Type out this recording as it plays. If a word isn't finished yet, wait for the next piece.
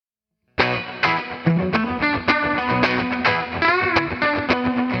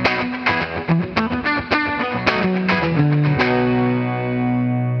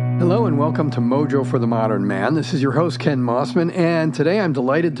welcome to Mojo for the Modern Man. This is your host, Ken Mossman, and today I'm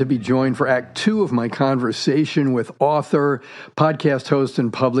delighted to be joined for Act 2 of my conversation with author, podcast host,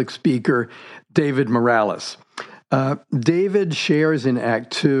 and public speaker, David Morales. David shares in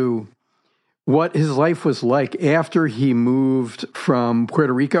Act 2 what his life was like after he moved from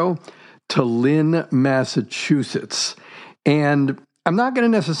Puerto Rico to Lynn, Massachusetts. And I'm not going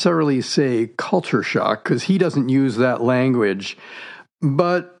to necessarily say culture shock because he doesn't use that language,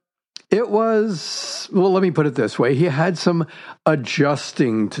 but it was, well, let me put it this way. He had some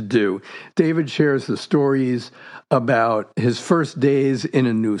adjusting to do. David shares the stories about his first days in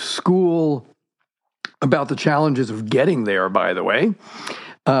a new school, about the challenges of getting there, by the way,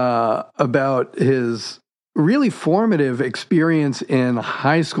 about his really formative experience in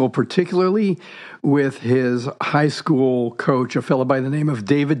high school, particularly with his high school coach, a fellow by the name of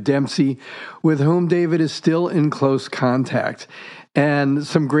David Dempsey, with whom David is still in close contact, and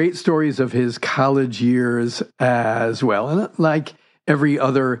some great stories of his college years as well. And like every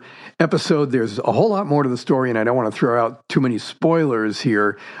other episode, there's a whole lot more to the story, and I don't want to throw out too many spoilers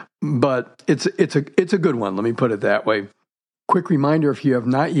here, but it's a good one. Let me put it that way. Quick reminder, if you have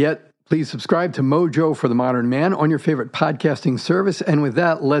not yet, please subscribe to Mojo for the Modern Man on your favorite podcasting service. And with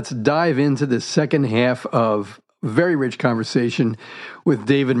that, let's dive into the second half of very rich conversation with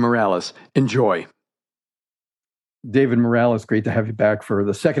David Morales. Enjoy. David Morales, great to have you back for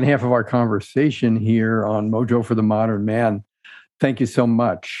the second half of our conversation here on Mojo for the Modern Man. Thank you so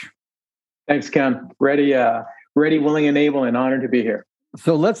much. Thanks, Ken. Ready, willing, and able, and honored to be here.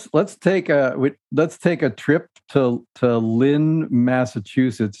 So let's take a trip to Lynn,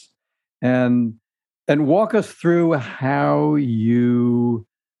 Massachusetts, and walk us through how you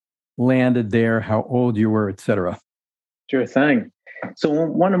landed there, how old you were, et cetera. Sure thing. So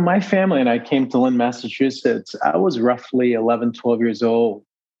when one of my family and I came to Lynn, Massachusetts, I was roughly 11, 12 years old.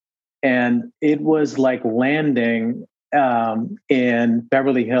 And it was like landing in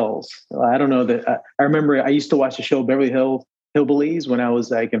Beverly Hills. I don't know that I remember I used to watch the show Beverly Hillbillies when I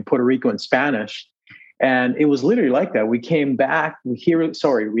was like in Puerto Rico in Spanish. And it was literally like that. We came back,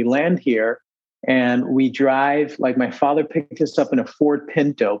 we land here and we drive, like my father picked us up in a Ford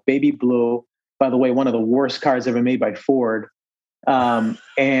Pinto, baby blue, by the way, one of the worst cars ever made by Ford. And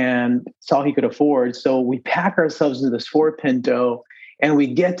it's all he could afford. So we pack ourselves into this Ford Pinto and we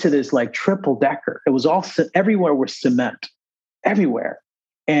get to this like triple decker. It was all everywhere was cement, everywhere.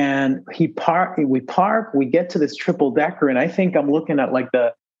 And we park, we get to this triple decker. And I think I'm looking at like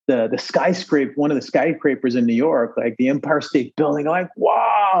the skyscraper, one of the skyscrapers in New York, like the Empire State Building. I'm like,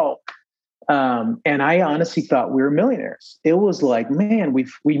 wow. And I honestly thought we were millionaires. It was like, man,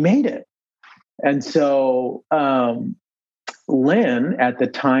 we made it. And so, Lynn at the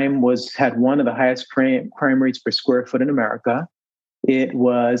time had one of the highest crime rates per square foot in America. It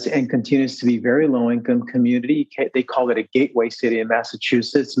was and continues to be very low income community. They call it a gateway city in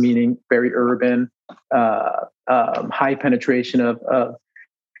Massachusetts, meaning very urban, high penetration of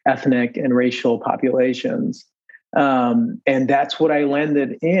ethnic and racial populations. And that's what I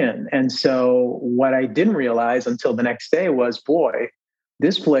landed in. And so what I didn't realize until the next day was, boy,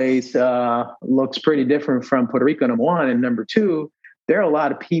 this place looks pretty different from Puerto Rico, number one. And number two, there are a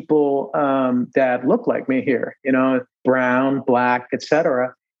lot of people that look like me here, brown, black,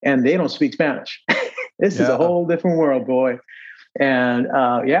 etc., and they don't speak Spanish. This is a whole different world, boy. And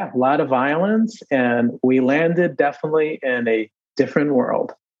a lot of violence. And we landed definitely in a different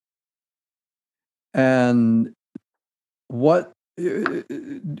world. And what,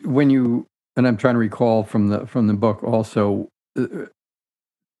 when you, and I'm trying to recall from the book also,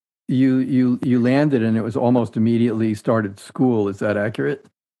 you landed and it was almost immediately started school. Is that accurate?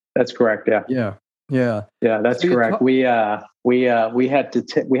 That's correct. Yeah. Yeah. That's correct. We had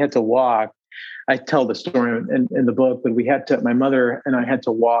to walk. I tell the story in the book, but my mother and I had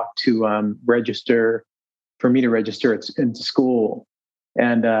to walk to register into school.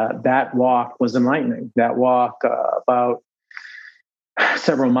 And that walk was enlightening. That walk, about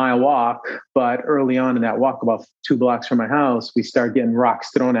several mile walk, but early on in that walk, about 2 blocks from my house, we started getting rocks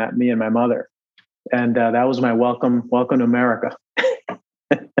thrown at me and my mother. And that was my welcome to America.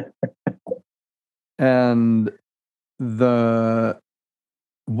 And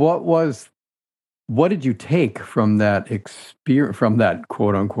what did you take from that experience, from that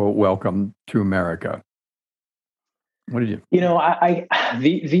quote unquote welcome to America? What did you?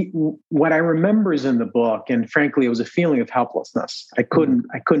 What I remember is in the book, and frankly, it was a feeling of helplessness. I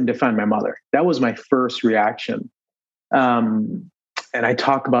couldn't defend my mother. That was my first reaction. And I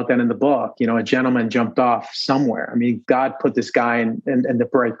talk about that in the book. A gentleman jumped off somewhere. I mean, God put this guy in the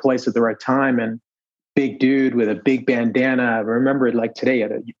right place at the right time, and big dude with a big bandana. I remember it like today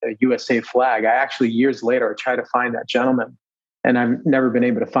at a USA flag. I actually, years later, I tried to find that gentleman, and I've never been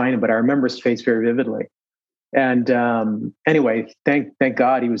able to find him, but I remember his face very vividly. And anyway, thank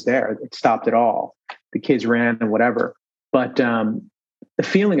God he was there. It stopped it all. The kids ran and whatever. But the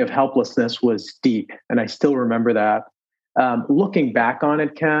feeling of helplessness was deep, and I still remember that. Looking back on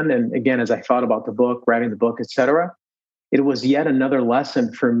it, Ken, and again, as I thought about the book, writing the book, etc., it was yet another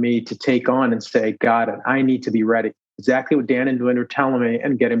lesson for me to take on and say, God, I need to be ready. Exactly what Dan and Dwayne were telling me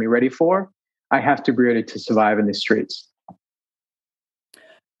and getting me ready for. I have to be ready to survive in the streets.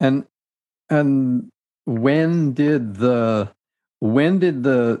 And when did the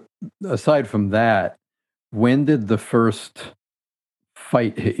aside from that, when did the first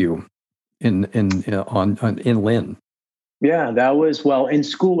fight hit you in Lynn? Yeah, that was, well, in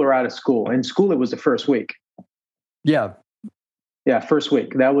school or out of school. In school, it was the first week. Yeah. Yeah, first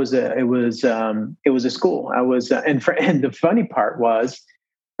week. That was it was a school. I was and the funny part was,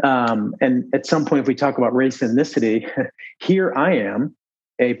 and at some point, if we talk about race and ethnicity, here I am,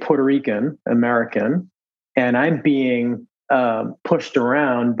 a Puerto Rican American, and I'm being pushed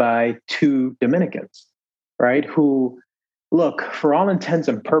around by two Dominicans, right? Who, look, for all intents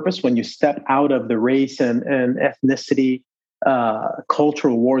and purpose, when you step out of the race and ethnicity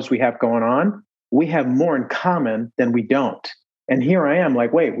cultural wars we have going on, we have more in common than we don't. And here I am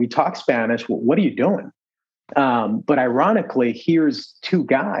like, wait, we talk Spanish. What are you doing? But ironically, here's two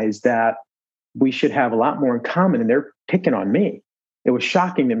guys that we should have a lot more in common, and they're picking on me. It was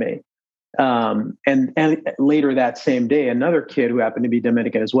shocking to me. And later that same day, another kid who happened to be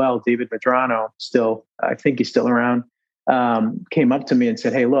Dominican as well, David Medrano, still, I think he's still around, came up to me and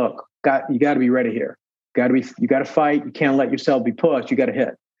said, hey, look, you got to be ready here. You got to fight. You can't let yourself be pushed. You got to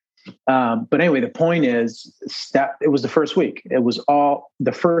hit. But anyway, the point is that it was the first week.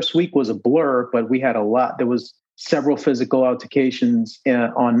 The first week was a blur, but we had a lot. There was several physical altercations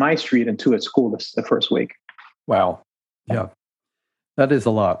on my street and two at school the first week. Wow. Yeah. That is a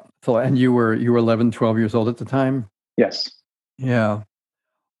lot. So, and you were 11, 12 years old at the time? Yes. Yeah.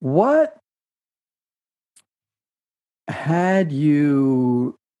 What had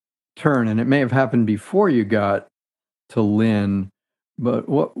you turn, and it may have happened before you got to Lynn, but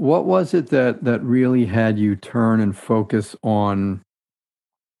what was it that really had you turn and focus on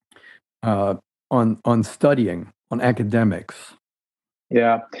studying, on academics?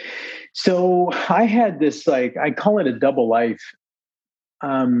 Yeah. So I had this, like, I call it a double life.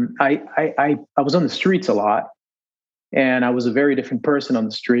 I was on the streets a lot, and I was a very different person on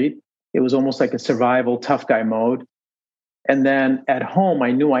the street. It was almost like a survival tough guy mode. And then at home,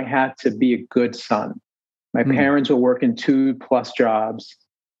 I knew I had to be a good son. My parents were working 2+ jobs.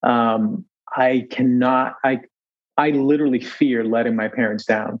 I literally feared letting my parents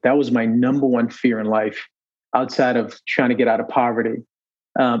down. That was my number one fear in life, outside of trying to get out of poverty.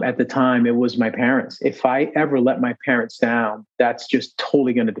 At the time, it was my parents. If I ever let my parents down, that's just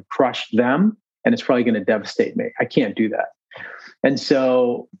totally going to crush them, and it's probably going to devastate me. I can't do that. And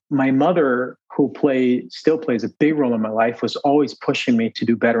so my mother, who still plays a big role in my life, was always pushing me to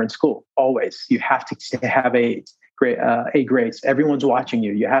do better in school. Always. You have to have A grades. Everyone's watching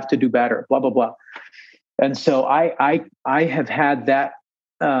you. You have to do better, blah, blah, blah. And so I have had that,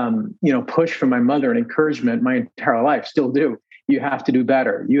 push from my mother and encouragement my entire life, still do. You have to do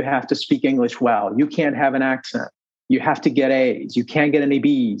better. You have to speak English well. You can't have an accent. You have to get A's. You can't get any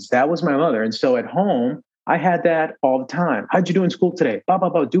B's. That was my mother. And so at home, I had that all the time. How'd you do in school today? Blah, blah,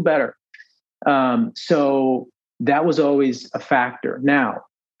 blah, do better. So that was always a factor. Now,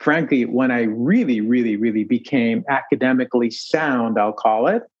 frankly, when I really, really, really became academically sound, I'll call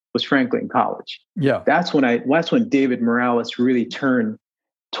it, was frankly in college. Yeah. That's when David Morales really turned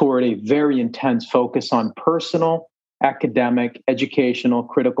toward a very intense focus on personal, academic, educational,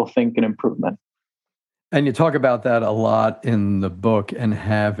 critical thinking improvement. And you talk about that a lot in the book, and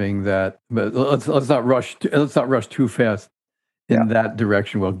having that, but let's not rush too fast in that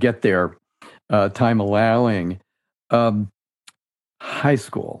direction. We'll get there, time allowing. High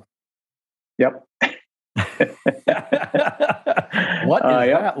school. Yep. What is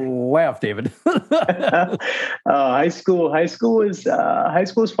that laugh, David? High school is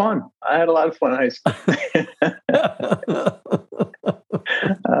fun. I had a lot of fun in high school.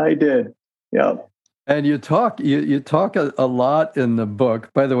 I did. Yep. And you talk a lot in the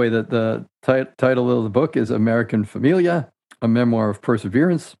book. By the way, that the title of the book is American Familia, a memoir of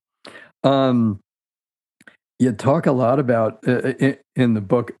perseverance. You talk a lot about in the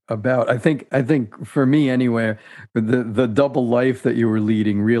book about, I think for me anyway, the double life that you were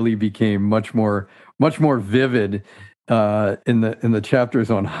leading really became much more vivid in the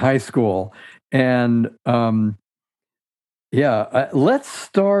chapters on high school. And let's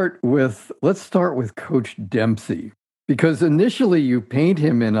start with Coach Dempsey, because initially you paint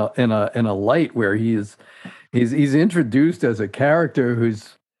him in a light where he's introduced as a character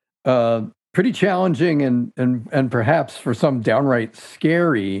who's pretty challenging and perhaps for some downright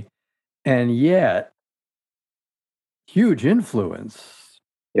scary, and yet huge influence.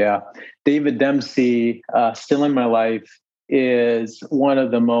 Yeah. David Dempsey, still in my life, is one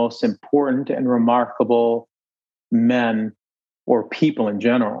of the most important and remarkable men or people in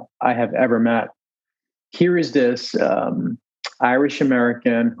general I have ever met. Here is this Irish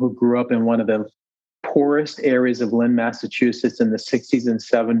American who grew up in one of the poorest areas of Lynn, Massachusetts in the 60s and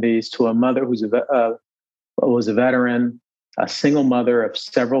 70s, to a mother who was a veteran, a single mother of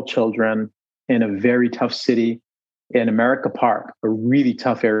several children in a very tough city in America Park, a really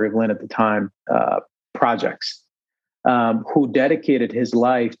tough area of Lynn at the time, projects, who dedicated his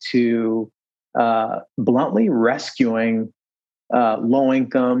life to bluntly rescuing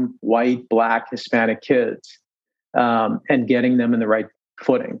low-income, white, Black, Hispanic kids and getting them in the right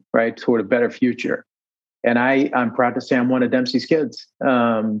footing, right, toward a better future. And I'm proud to say I'm one of Dempsey's kids.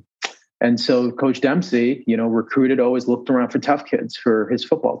 And so Coach Dempsey, recruited, always looked around for tough kids for his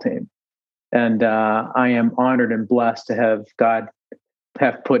football team. And I am honored and blessed to have God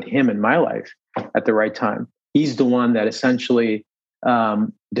have put him in my life at the right time. He's the one that essentially,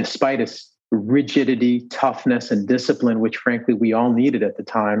 despite his rigidity, toughness, and discipline, which frankly we all needed at the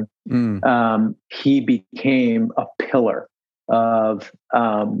time, he became a pillar of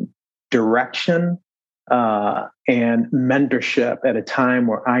direction and mentorship at a time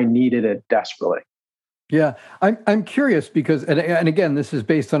where I needed it desperately. Yeah, I'm curious because, and again, this is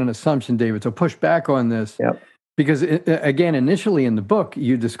based on an assumption, David. So push back on this, because again, initially in the book,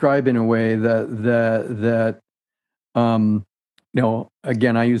 you describe in a way that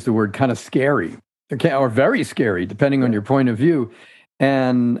again, I use the word kind of scary, or very scary, depending on your point of view,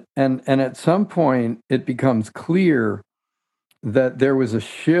 and at some point, it becomes clear that there was a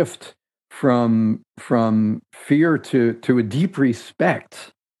shift from fear to a deep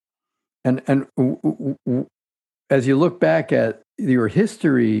respect. And as you look back at your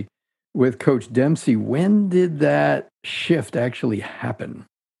history with Coach Dempsey, when did that shift actually happen?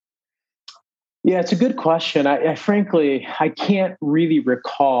 Yeah, it's a good question. I frankly, I can't really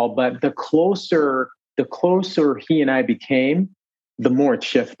recall, but the closer he and I became, the more it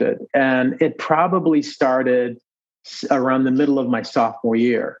shifted. And it probably started around the middle of my sophomore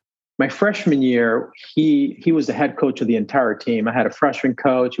year. My freshman year, he was the head coach of the entire team. I had a freshman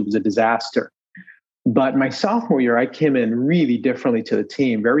coach. It was a disaster. But my sophomore year, I came in really differently to the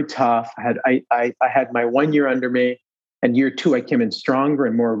team, very tough. I had my 1 year under me, and year two, I came in stronger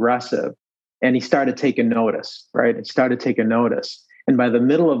and more aggressive. And he started taking notice, right? It started taking notice. And by the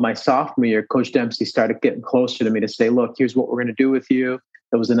middle of my sophomore year, Coach Dempsey started getting closer to me to say, look, here's what we're going to do with you.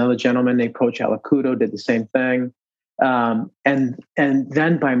 There was another gentleman named Coach Alacudo, did the same thing. And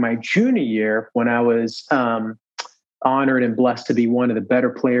then by my junior year, when I was honored and blessed to be one of the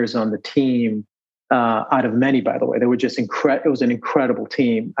better players on the team, out of many, by the way, they were just incredible. It was an incredible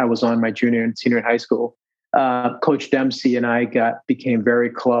team. I was on my junior and senior in high school. Coach Dempsey and I became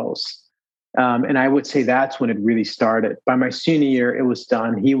very close. And I would say that's when it really started. By my senior year, it was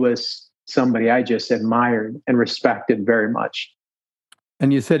done. He was somebody I just admired and respected very much.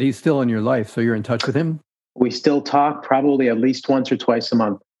 And you said he's still in your life, so you're in touch with him? We still talk probably at least once or twice a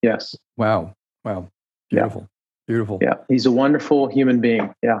month. Yes. Wow. Beautiful. Beautiful. Yeah. He's a wonderful human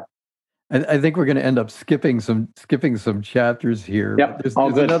being. Yeah. I think we're going to end up skipping some chapters here. Yep, there's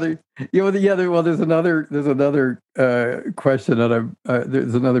another, there's another question that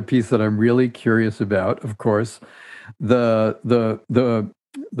there's another piece that I'm really curious about. Of course, the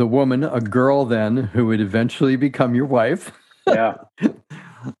woman, a girl, then who would eventually become your wife. Yeah.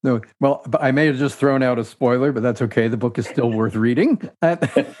 No, well, I may have just thrown out a spoiler, but that's okay. The book is still worth reading.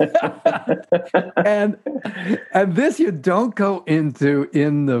 And this you don't go into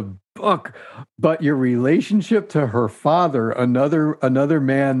in the book, but your relationship to her father, another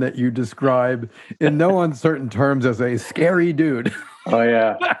man that you describe in no uncertain terms as a scary dude. Oh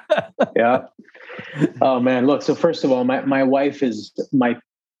yeah. Yeah. Oh man, look, so first of all, my wife is my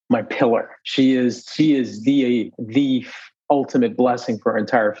pillar. She is the ultimate blessing for our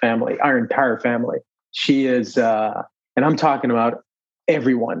entire family. She is, and I'm talking about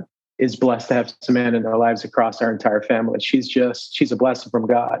everyone is blessed to have some man in their lives across our entire family. She's a blessing from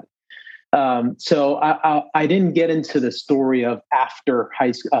God. So I didn't get into the story of after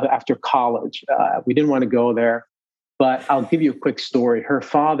high school, after college. We didn't want to go there, but I'll give you a quick story. Her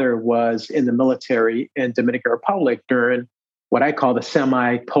father was in the military in Dominican Republic during what I call the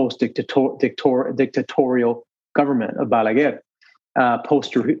semi-post-dictatorial government of Balaguer,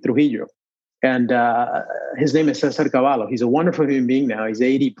 post-Trujillo. And his name is Cesar Cavallo. He's a wonderful human being now. He's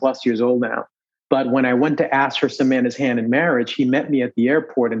 80 plus years old now. But when I went to ask for Samanda's hand in marriage, he met me at the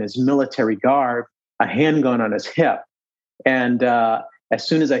airport in his military garb, a handgun on his hip. And as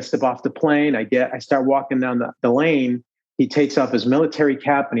soon as I step off the plane, I start walking down the lane. He takes off his military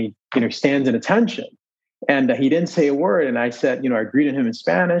cap and he stands in attention. And he didn't say a word. And I said, I greeted him in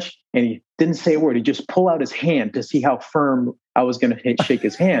Spanish, and he didn't say a word. He just pulled out his hand to see how firm I was going to shake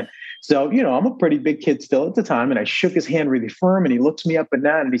his hand. So, I'm a pretty big kid still at the time. And I shook his hand really firm, and he looks me up and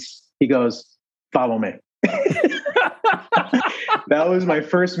down, and he goes, "Follow me." That was my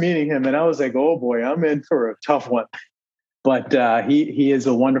first meeting him. And I was like, oh boy, I'm in for a tough one. But he is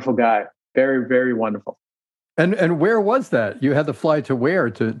a wonderful guy. Very, very wonderful. And where was that? You had to fly to where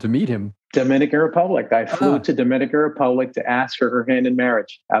to meet him? Dominican Republic. I flew to Dominican Republic to ask for her hand in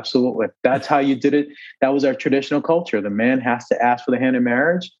marriage. Absolutely. That's how you did it. That was our traditional culture. The man has to ask for the hand in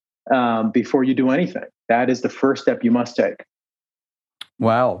marriage before you do anything. That is the first step you must take.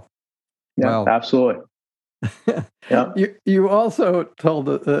 Wow. Yeah, wow. Absolutely. Yeah. You also told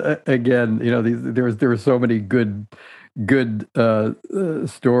again, there were so many good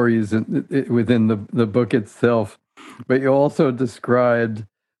stories within the book itself, but you also described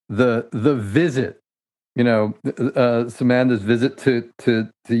the visit, Samanda's visit to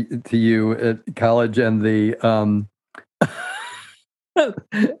you at college, and the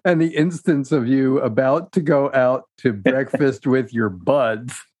and the instance of you about to go out to breakfast with your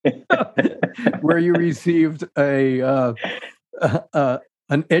buds, where you received an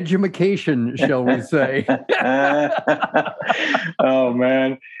edumacation, shall we say? Oh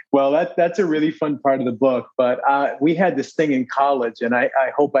man. Well, that's a really fun part of the book. But we had this thing in college, and I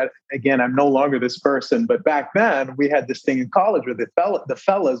hope I'm no longer this person. But back then, we had this thing in college where the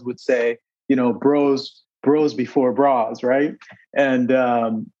fellas would say, bros before bras, right? And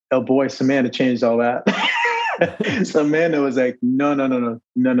oh boy, Samanda changed all that. Samanda was like, no,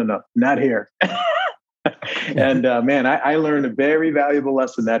 not here. And man, I learned a very valuable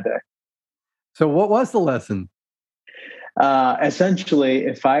lesson that day. So what was the lesson? Essentially,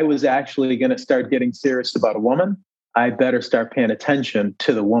 if I was actually going to start getting serious about a woman, I better start paying attention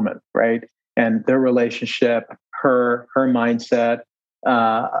to the woman, right? And their relationship, her mindset,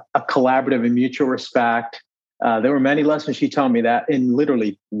 a collaborative and mutual respect. There were many lessons she taught me that in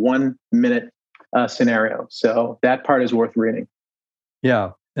literally 1 minute scenario. So that part is worth reading.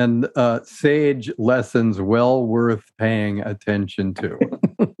 Yeah. And sage lessons well worth paying attention to,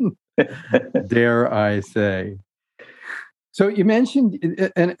 dare I say. So you mentioned,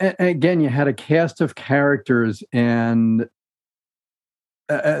 and again, you had a cast of characters and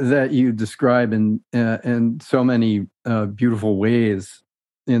that you describe in so many beautiful ways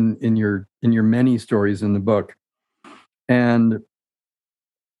in your many stories in the book. And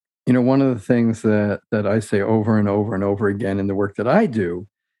one of the things that I say over and over and over again in the work that I do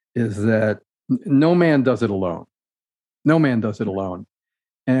is that no man does it alone. No man does it alone.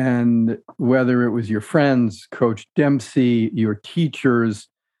 And whether it was your friends, Coach Dempsey, your teachers,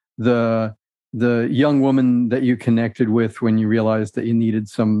 the young woman that you connected with when you realized that you needed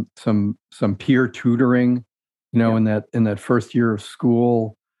some peer tutoring, in that first year of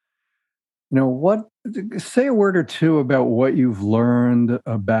school, say a word or two about what you've learned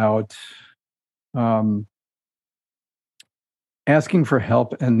about asking for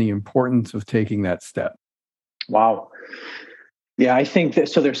help and the importance of taking that step. Wow. Yeah, I think that,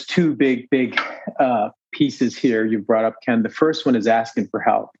 so there's two big pieces here you brought up, Ken. The first one is asking for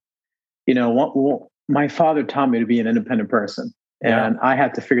help. My father taught me to be an independent person, and I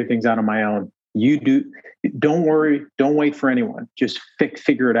had to figure things out on my own. Don't worry, don't wait for anyone. Just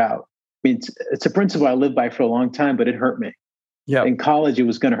figure it out. I mean, it's a principle I lived by for a long time, but it hurt me. Yeah. In college, it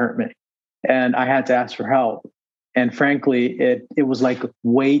was going to hurt me, and I had to ask for help. And frankly, it was like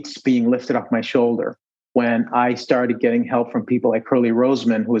weights being lifted off my shoulder when I started getting help from people like Curly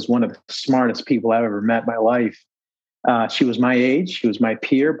Roseman, who was one of the smartest people I've ever met in my life. She was my age, she was my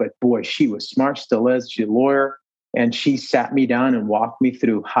peer, but boy, she was smart, still is. She's a lawyer. And she sat me down and walked me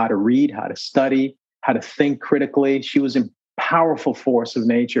through how to read, how to study, how to think critically. She was a powerful force of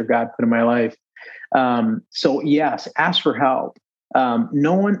nature God put in my life. So yes, ask for help.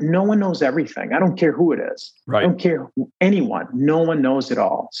 No one knows everything. I don't care who it is. Right. I don't care anyone. No one knows it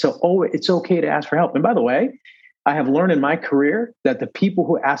all. So it's okay to ask for help. And by the way, I have learned in my career that the people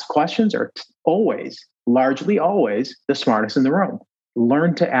who ask questions are largely always the smartest in the room.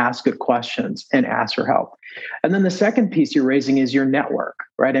 Learn to ask good questions and ask for help. And then the second piece you're raising is your network,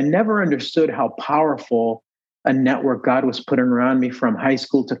 right? I never understood how powerful a network God was putting around me from high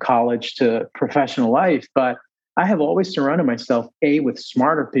school to college to professional life. But I have always surrounded myself, A, with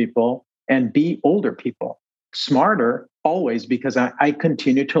smarter people, and B, older people. Smarter always, because I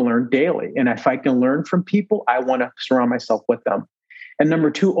continue to learn daily. And if I can learn from people, I want to surround myself with them. And number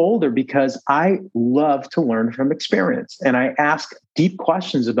two, older, because I love to learn from experience. And I ask deep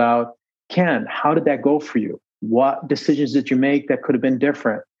questions about, Ken, how did that go for you? What decisions did you make that could have been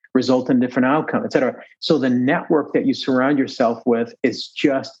different, result in different outcome, et cetera? So the network that you surround yourself with is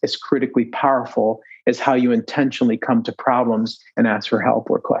just as critically powerful as how you intentionally come to problems and ask for help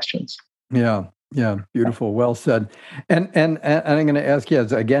or questions. Yeah. Yeah, beautiful. Well said. And I'm going to ask you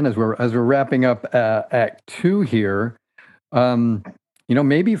again as we're wrapping up Act 2 here.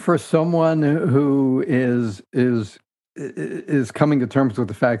 Maybe for someone who is coming to terms with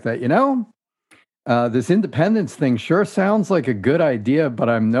the fact that this independence thing sure sounds like a good idea, but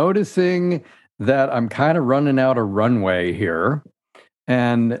I'm noticing that I'm kind of running out of runway here,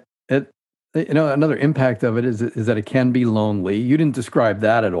 and another impact of it is that it can be lonely. You didn't describe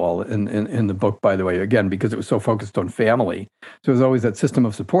that at all in the book, by the way, again, because it was so focused on family. So there's always that system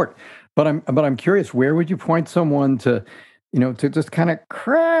of support. But I'm curious, where would you point someone to just kind of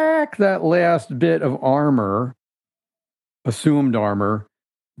crack that last bit of armor, assumed armor,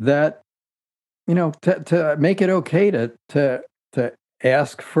 that, to make it okay to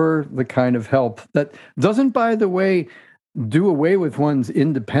ask for the kind of help that doesn't, by the way, do away with one's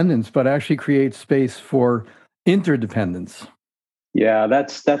independence, but actually create space for interdependence? Yeah,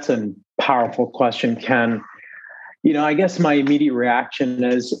 that's a powerful question, Ken. I guess my immediate reaction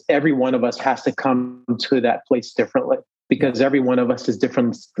is every one of us has to come to that place differently, because every one of us has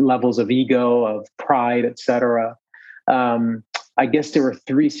different levels of ego, of pride, et cetera. I guess there were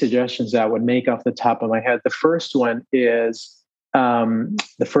 3 suggestions that I would make off the top of my head. The first one is,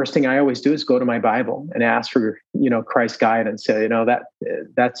 the first thing I always do is go to my Bible and ask for, Christ's guidance.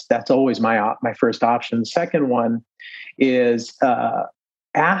 That's always my first option. The second one is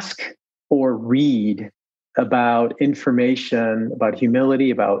ask or read about information about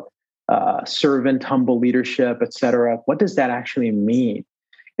humility, about servant, humble leadership, et cetera. What does that actually mean?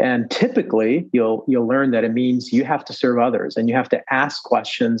 And typically, you'll learn that it means you have to serve others, and you have to ask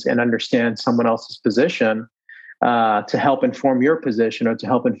questions and understand someone else's position to help inform your position or to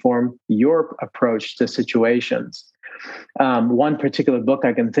help inform your approach to situations. One particular book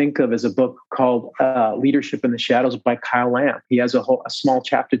I can think of is a book called Leadership in the Shadows by Kyle Lamb. He has a small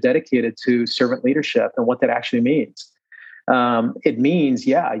chapter dedicated to servant leadership and what that actually means. It means,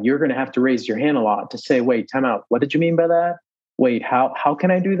 you're going to have to raise your hand a lot to say, wait, time out. What did you mean by that? Wait, how can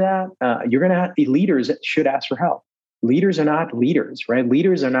I do that? You're going to have leaders that should ask for help. Leaders are not leaders, right?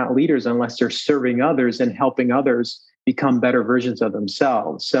 Leaders are not leaders unless they're serving others and helping others become better versions of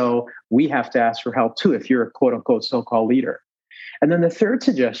themselves. So we have to ask for help too, if you're a quote unquote so-called leader. And then the third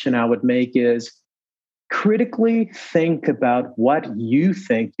suggestion I would make is critically think about what you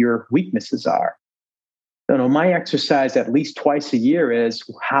think your weaknesses are. My exercise at least twice a year is,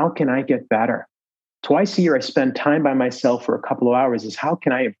 how can I get better? Twice a year, I spend time by myself for a couple of hours is, how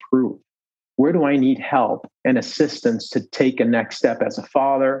can I improve? Where do I need help and assistance to take a next step as a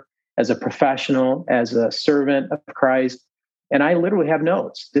father, as a professional, as a servant of Christ? And I literally have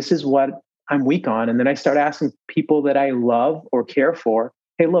notes. This is what I'm weak on. And then I start asking people that I love or care for,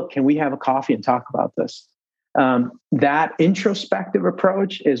 hey, look, can we have a coffee and talk about this? That introspective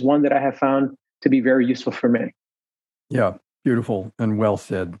approach is one that I have found to be very useful for me. Yeah, beautiful and well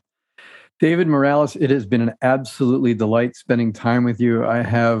said. David Morales, it has been an absolutely delight spending time with you. I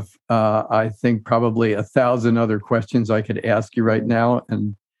have, I think, probably 1,000 other questions I could ask you right now,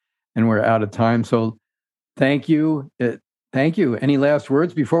 and we're out of time. So thank you. Thank you. Any last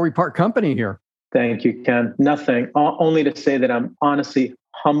words before we part company here? Thank you, Ken. Nothing. Only to say that I'm honestly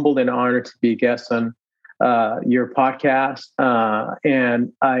humbled and honored to be a guest on your podcast.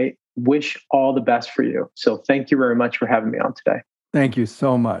 And I wish all the best for you. So thank you very much for having me on today. Thank you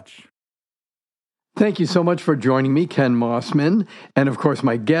so much. Thank you so much for joining me, Ken Mossman, and of course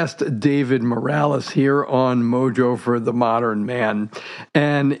my guest, David Morales, here on Mojo for the Modern Man.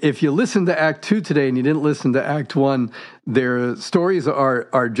 And if you listened to Act 2 today and you didn't listen to Act 1, their stories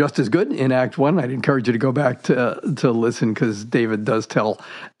are just as good in Act 1. I'd encourage you to go back to listen, because David does tell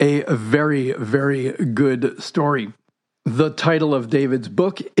a very, very good story. The title of David's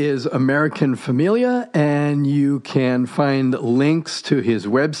book is American Familia, and you can find links to his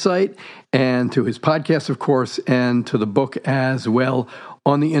website and to his podcast, of course, and to the book as well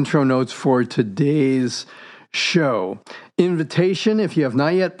on the intro notes for today's show. Invitation, if you have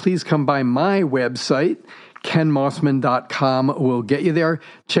not yet, please come by my website, KenMossman.com will get you there.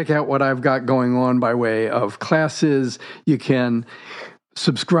 Check out what I've got going on by way of classes. You can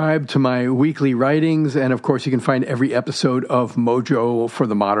subscribe to my weekly writings, and of course, you can find every episode of Mojo for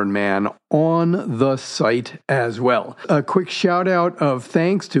the Modern Man on the site as well. A quick shout out of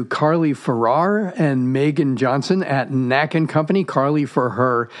thanks to Carly Farrar and Megan Johnson at Knack & Company. Carly for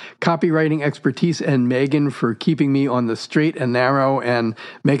her copywriting expertise and Megan for keeping me on the straight and narrow and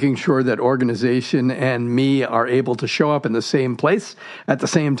making sure that organization and me are able to show up in the same place at the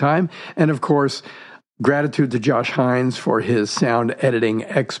same time. And of course, gratitude to Josh Hines for his sound editing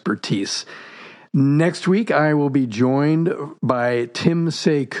expertise. Next week, I will be joined by Tim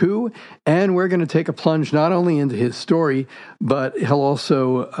Sekou, and we're going to take a plunge not only into his story, but he'll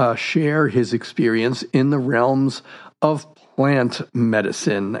also share his experience in the realms of plant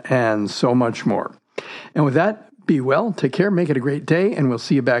medicine and so much more. And with that, be well, take care, make it a great day, and we'll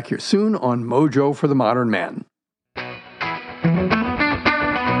see you back here soon on Mojo for the Modern Man.